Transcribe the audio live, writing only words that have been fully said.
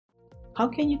How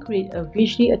can you create a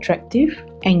visually attractive,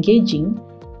 engaging,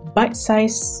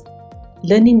 bite-sized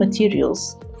learning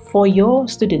materials for your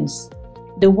students?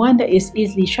 The one that is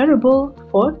easily shareable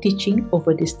for teaching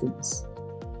over distance.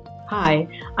 Hi,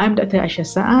 I'm Dr. Aisha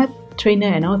Saad, trainer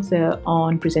and author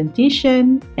on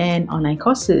presentation and online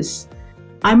courses.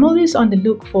 I'm always on the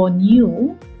look for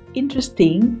new,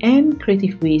 interesting, and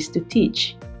creative ways to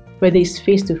teach, whether it's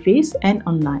face-to-face and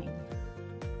online.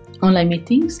 Online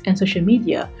meetings and social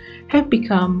media have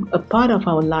become a part of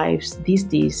our lives these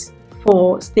days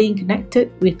for staying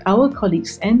connected with our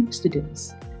colleagues and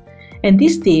students. And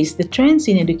these days, the trends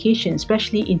in education,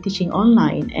 especially in teaching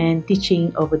online and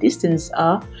teaching over distance,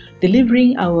 are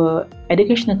delivering our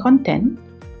educational content,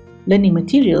 learning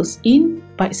materials in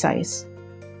bite size.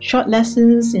 Short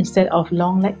lessons instead of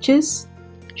long lectures,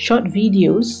 short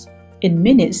videos in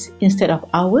minutes instead of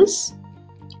hours,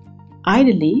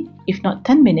 ideally, if not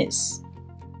 10 minutes,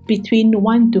 between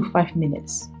 1 to 5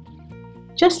 minutes.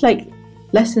 Just like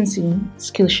lessons in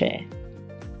Skillshare.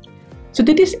 So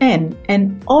to this end,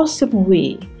 an awesome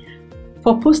way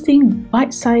for posting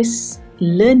bite-sized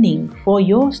learning for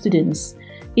your students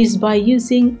is by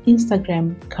using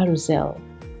Instagram Carousel.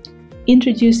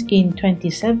 Introduced in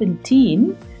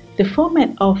 2017, the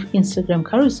format of Instagram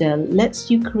Carousel lets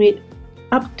you create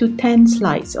up to 10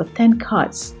 slides or 10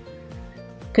 cards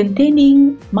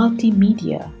containing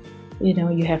multimedia.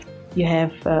 You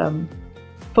have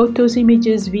photos,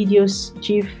 images, videos,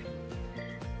 GIF.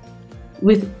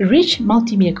 With rich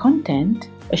multimedia content,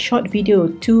 a short video,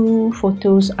 2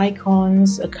 photos,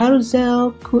 icons, a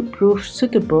carousel could prove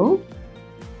suitable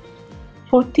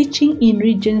for teaching in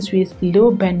regions with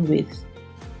low bandwidth,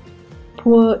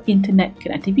 poor internet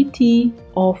connectivity,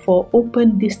 or for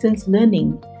open distance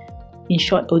learning, in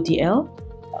short ODL,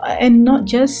 and not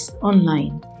just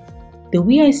online. The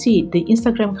way I see it, the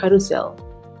Instagram Carousel,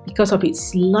 because of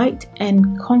its light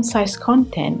and concise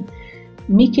content,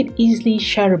 make it easily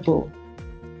shareable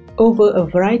over a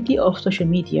variety of social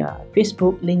media,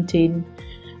 Facebook, LinkedIn,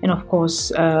 and of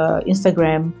course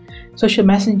Instagram, social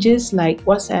messengers like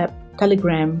WhatsApp,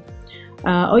 Telegram,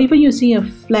 or even using a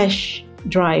flash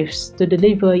drives to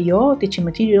deliver your teaching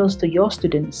materials to your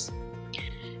students.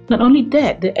 Not only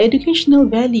that, the educational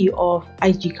value of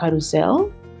IG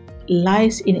Carousel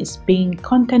lies in its being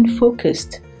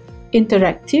content-focused,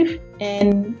 interactive,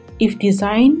 and if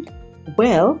designed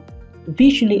well,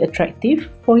 visually attractive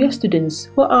for your students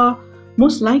who are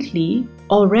most likely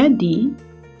already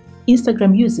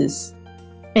Instagram users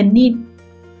and need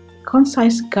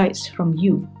concise guides from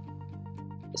you,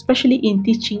 especially in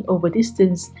teaching over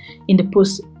distance in the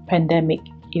post-pandemic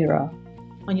era.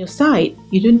 On your side,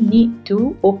 you don't need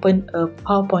to open a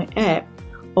PowerPoint app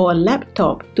or a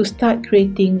laptop to start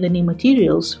creating learning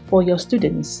materials for your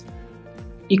students.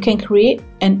 You can create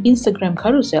an Instagram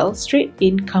carousel straight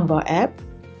in Canva app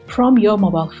from your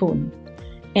mobile phone.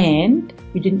 And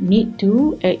you don't need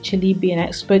to actually be an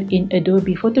expert in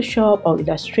Adobe Photoshop or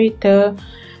Illustrator.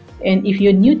 And if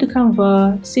you're new to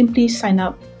Canva, simply sign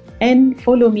up and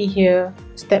follow me here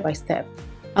step by step.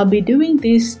 I'll be doing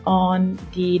this on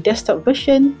the desktop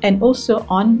version and also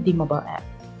on the mobile app.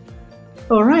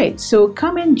 Alright, so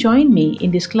come and join me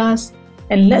in this class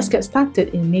and let's get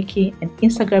started in making an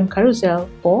Instagram carousel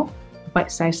for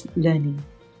bite-sized learning.